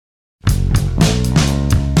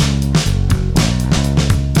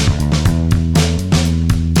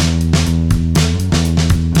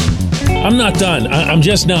I'm not done. I'm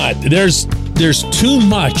just not. There's too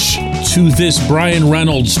much to this Bryan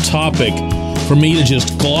Reynolds topic for me to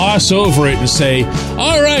just gloss over it and say,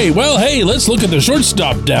 all right, well, hey, let's look at the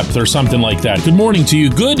shortstop depth or something like that. Good morning to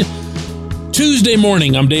you. Good Tuesday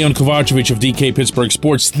morning. I'm Dejan Kovacevic of DK Pittsburgh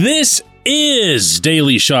Sports. This is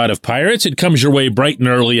Daily Shot of Pirates. It comes your way bright and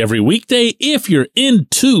early every weekday if you're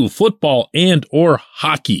into football and or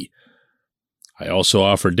hockey. I also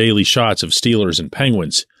offer daily shots of Steelers and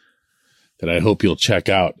Penguins that I hope you'll check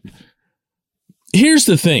out. Here's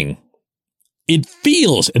the thing. It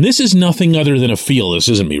feels, and this is nothing other than a feel. This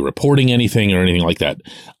isn't me reporting anything or anything like that.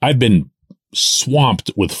 I've been swamped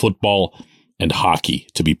with football and hockey,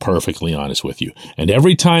 to be perfectly honest with you. And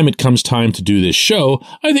every time it comes time to do this show,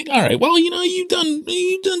 I think, all right, well, you've done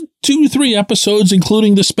 2-3 episodes,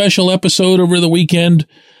 including the special episode over the weekend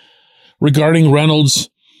regarding Reynolds.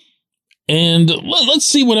 And let's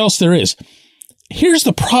see what else there is. Here's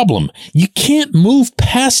the problem. You can't move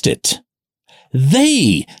past it.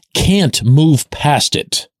 They can't move past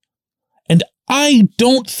it. And I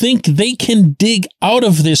don't think they can dig out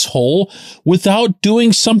of this hole without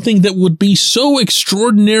doing something that would be so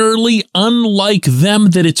extraordinarily unlike them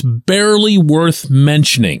that it's barely worth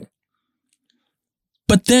mentioning.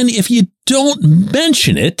 But then if you don't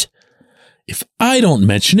mention it, if I don't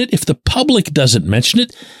mention it, if the public doesn't mention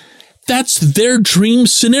it, that's their dream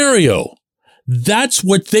scenario. That's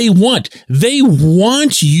what they want. They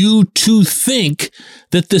want you to think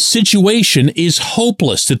that the situation is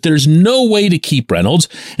hopeless, that there's no way to keep Reynolds,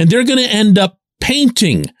 and they're going to end up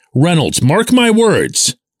painting Reynolds, mark my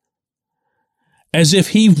words, as if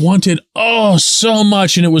he wanted, so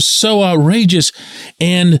much, and it was so outrageous,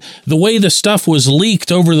 and the way the stuff was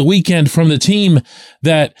leaked over the weekend from the team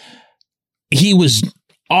that he was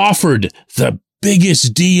offered the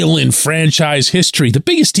biggest deal in franchise history. The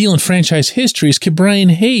biggest deal in franchise history is Ke'Bryan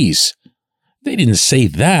Hayes. They didn't say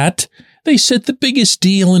that. They said the biggest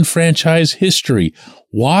deal in franchise history.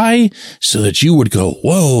 Why? So that you would go,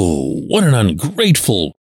 whoa, what an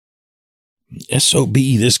ungrateful SOB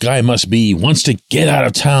this guy must be, wants to get out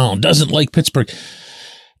of town, doesn't like Pittsburgh.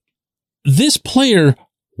 This player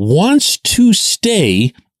wants to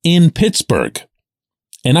stay in Pittsburgh.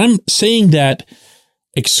 And I'm saying that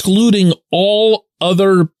excluding all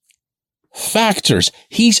other factors.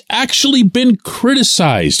 He's actually been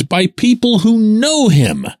criticized by people who know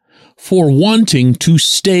him for wanting to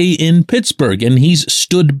stay in Pittsburgh, and he's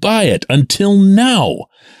stood by it until now.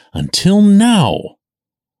 Until now.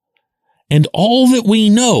 And all that we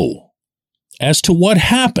know as to what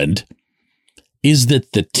happened is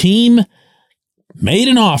that the team made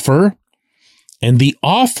an offer, and the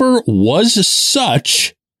offer was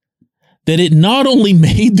such that it not only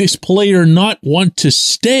made this player not want to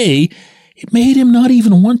stay, it made him not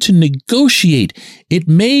even want to negotiate. It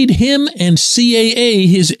made him and CAA,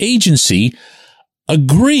 his agency,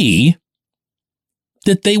 agree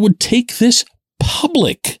that they would take this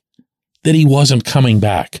public, that he wasn't coming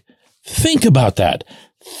back. Think about that.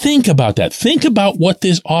 Think about that. Think about what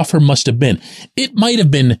this offer must have been. It might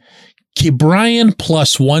have been Ke'Bryan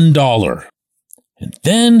plus $1. And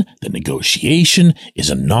then the negotiation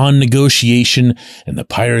is a non-negotiation, and the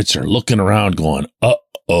Pirates are looking around going,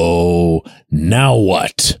 uh-oh, now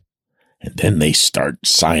what? And then they start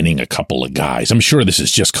signing a couple of guys. I'm sure this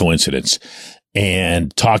is just coincidence.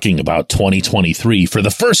 And talking about 2023 for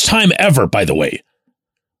the first time ever, by the way.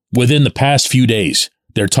 Within the past few days,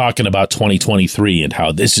 they're talking about 2023 and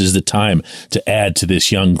how this is the time to add to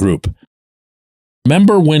this young group.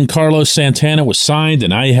 Remember when Carlos Santana was signed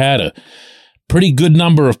and I had a pretty good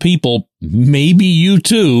number of people, maybe you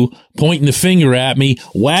too, pointing the finger at me,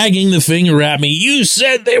 wagging the finger at me. You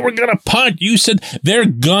said they were going to punt. You said they're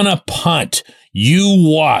going to punt. You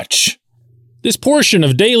watch. This portion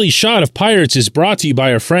of Daily Shot of Pirates is brought to you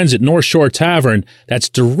by our friends at North Shore Tavern. That's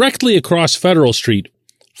directly across Federal Street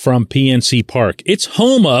from PNC Park. It's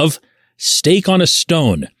home of Steak on a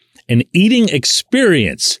Stone, an eating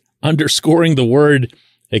experience, underscoring the word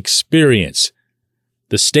experience.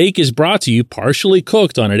 The steak is brought to you partially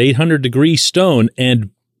cooked on an 800-degree stone, and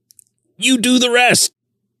you do the rest.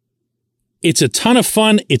 It's a ton of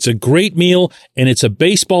fun, it's a great meal, and it's a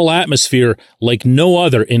baseball atmosphere like no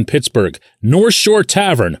other in Pittsburgh. North Shore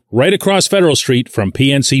Tavern, right across Federal Street from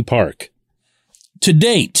PNC Park. To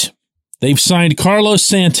date, they've signed Carlos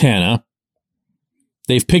Santana.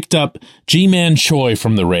 They've picked up Ji-Man Choi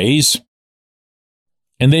from the Rays.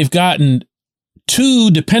 And they've gotten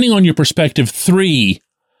 2, depending on your perspective, 3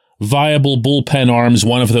 viable bullpen arms,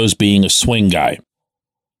 one of those being a swing guy.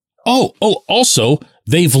 Also,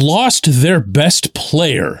 they've lost their best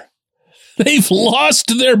player. They've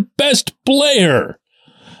lost their best player.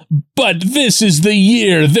 but this is the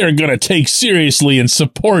year they're going to take seriously and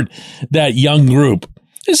support that young group.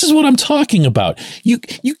 This is what I'm talking about. You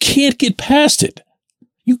can't get past it.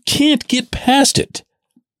 You can't get past it.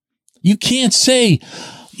 You can't say,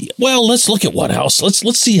 well, let's look at what else.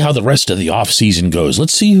 Let's see how the rest of the offseason goes.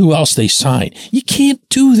 Let's see who else they sign. You can't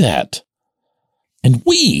do that. And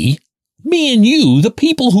me and you, the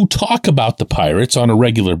people who talk about the Pirates on a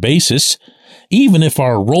regular basis, even if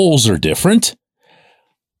our roles are different,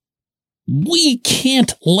 we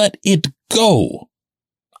can't let it go.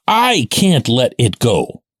 I can't let it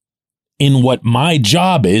go in what my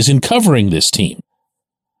job is in covering this team.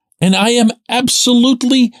 And I am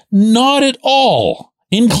absolutely not at all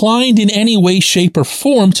inclined in any way, shape, or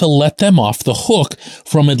form to let them off the hook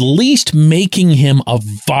from at least making him a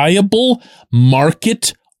viable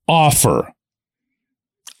market offer.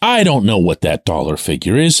 I don't know what that dollar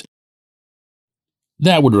figure is.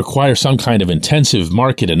 That would require some kind of intensive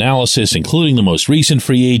market analysis, including the most recent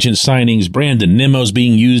free agent signings. Brandon Nimmo's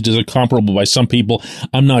being used as a comparable by some people.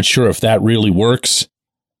 I'm not sure if that really works.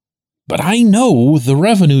 But I know the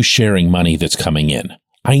revenue sharing money that's coming in.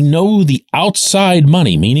 I know the outside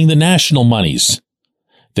money, meaning the national monies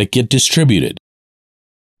that get distributed.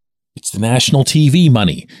 It's the national TV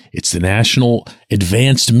money. It's the national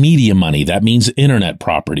advanced media money. That means internet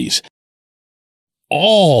properties.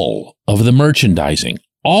 All of the merchandising,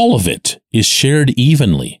 all of it is shared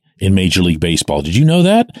evenly in Major League Baseball. Did you know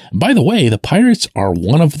that? By the way, the Pirates are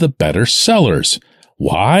one of the better sellers.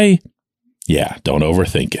 Why? Yeah, don't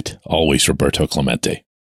overthink it. Always Roberto Clemente.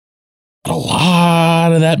 A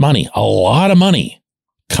lot of that money, a lot of money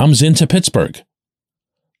comes into Pittsburgh.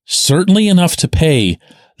 Certainly enough to pay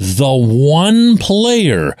the one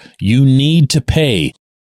player you need to pay.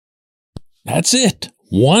 That's it.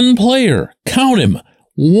 One player. Count him.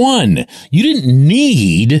 One. You didn't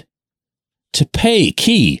need to pay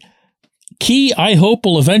Key. Key, I hope,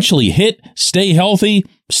 will eventually hit, stay healthy,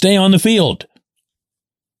 stay on the field.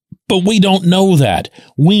 But we don't know that.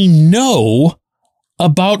 We know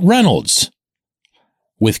about Reynolds.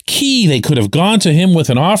 With Key, they could have gone to him with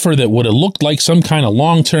an offer that would have looked like some kind of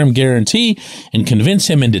long-term guarantee and convince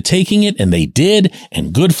him into taking it, and they did,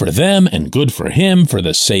 and good for them and good for him for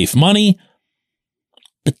the safe money.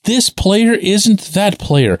 But this player isn't that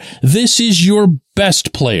player. This is your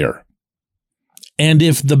best player. And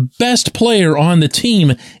if the best player on the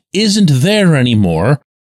team isn't there anymore,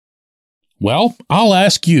 well, I'll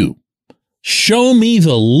ask you. Show me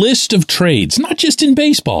the list of trades, not just in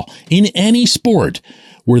baseball, in any sport,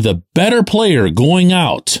 where the better player going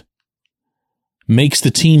out makes the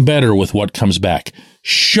team better with what comes back.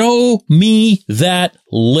 Show me that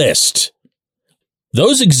list.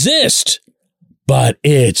 Those exist, but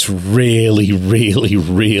it's really, really,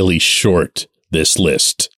 really short, this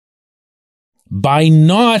list. By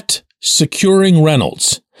not securing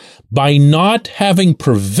Reynolds, by not having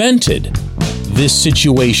prevented this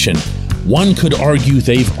situation, one could argue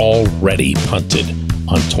they've already punted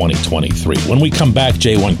on 2023. When we come back,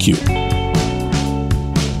 J1Q.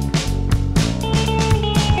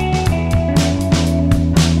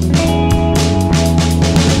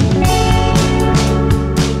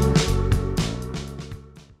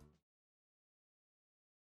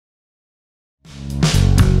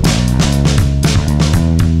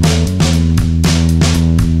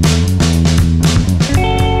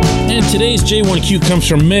 Today's J1Q comes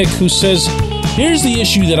from Mick, who says, here's the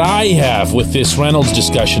issue that I have with this Reynolds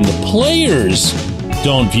discussion. The players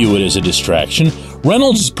don't view it as a distraction.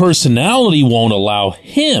 Reynolds' personality won't allow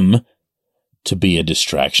him to be a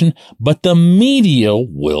distraction, but the media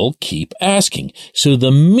will keep asking. So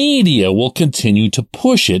the media will continue to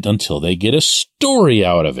push it until they get a story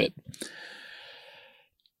out of it.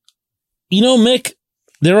 You know, Mick,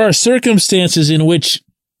 there are circumstances in which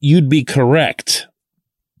you'd be correct.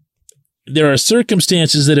 There are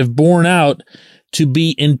circumstances that have borne out to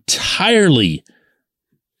be entirely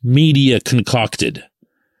media concocted.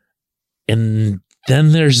 And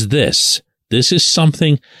then there's this. This is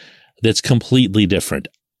something that's completely different.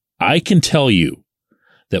 I can tell you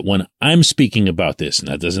that when I'm speaking about this, and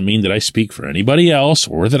that doesn't mean that I speak for anybody else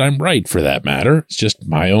or that I'm right for that matter, it's just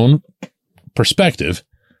my own perspective,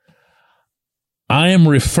 I am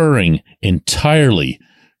referring entirely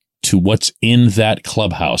to what's in that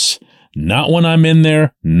clubhouse. Not when I'm in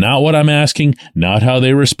there, not what I'm asking, not how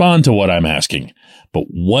they respond to what I'm asking, but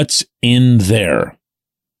what's in there.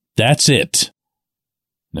 That's it.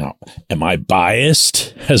 Now, am I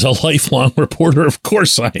biased as a lifelong reporter? Of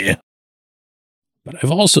course I am. But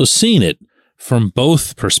I've also seen it from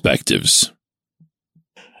both perspectives.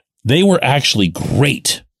 They were actually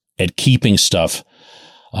great at keeping stuff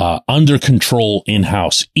under control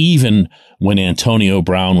in-house, even when Antonio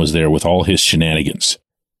Brown was there with all his shenanigans.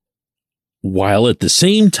 While at the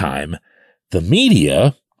same time, the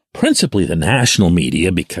media, principally the national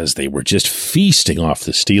media, because they were just feasting off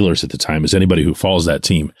the Steelers at the time, as anybody who follows that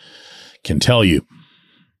team can tell you,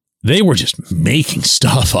 they were just making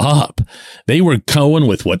stuff up. They were going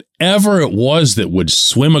with whatever it was that would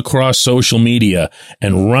swim across social media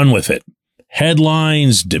and run with it.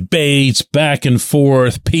 Headlines, debates, back and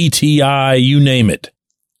forth, PTI, you name it.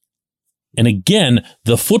 And again,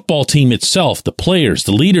 the football team itself, the players,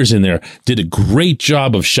 the leaders in there did a great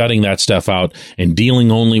job of shutting that stuff out and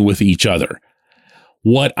dealing only with each other.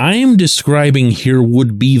 What I am describing here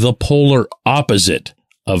would be the polar opposite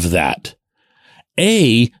of that.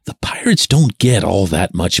 The Pirates don't get all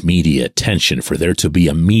that much media attention for there to be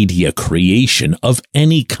a media creation of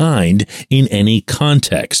any kind in any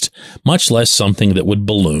context, much less something that would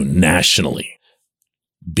balloon nationally.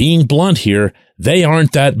 Being blunt here, they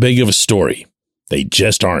aren't that big of a story. They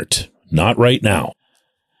just aren't. Not right now.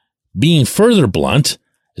 Being further blunt,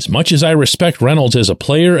 as much as I respect Reynolds as a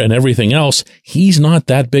player and everything else, he's not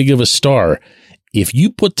that big of a star. If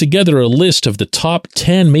you put together a list of the top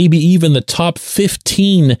 10, maybe even the top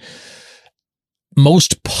 15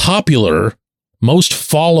 most popular, most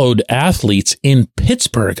followed athletes in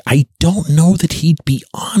Pittsburgh, I don't know that he'd be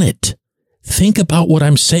on it. Think about what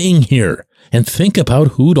I'm saying here and think about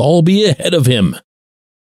who'd all be ahead of him.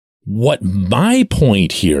 What my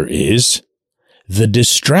point here is, the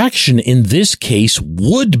distraction in this case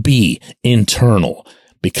would be internal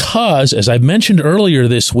because, as I've mentioned earlier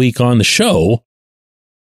this week on the show,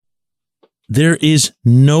 there is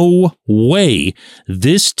no way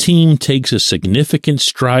this team takes a significant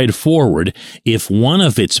stride forward if one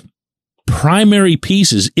of its primary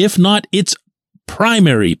pieces, if not its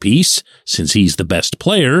primary piece, since he's the best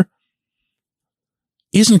player,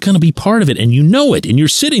 isn't going to be part of it. And you know it. And you're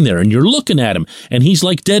sitting there and you're looking at him and he's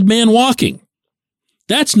like dead man walking.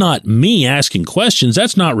 That's not me asking questions.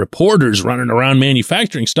 That's not reporters running around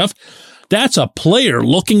manufacturing stuff. That's a player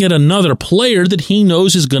looking at another player that he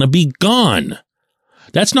knows is going to be gone.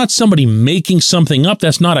 That's not somebody making something up.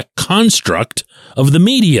 That's not a construct of the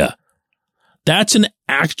media. That's an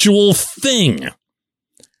actual thing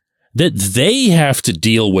that they have to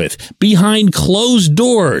deal with behind closed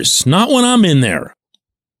doors, not when I'm in there.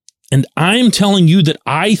 And I'm telling you that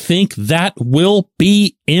I think that will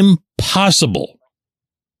be impossible,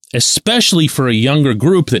 especially for a younger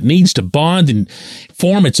group that needs to bond and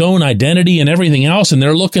form its own identity and everything else. And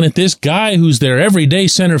they're looking at this guy who's their everyday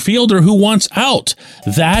center fielder who wants out.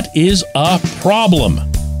 That is a problem.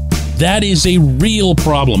 That is a real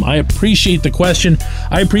problem. I appreciate the question.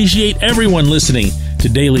 I appreciate everyone listening to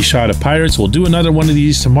Daily Shot of Pirates. We'll do another one of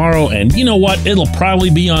these tomorrow. And you know what? It'll probably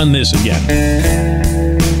be on this again.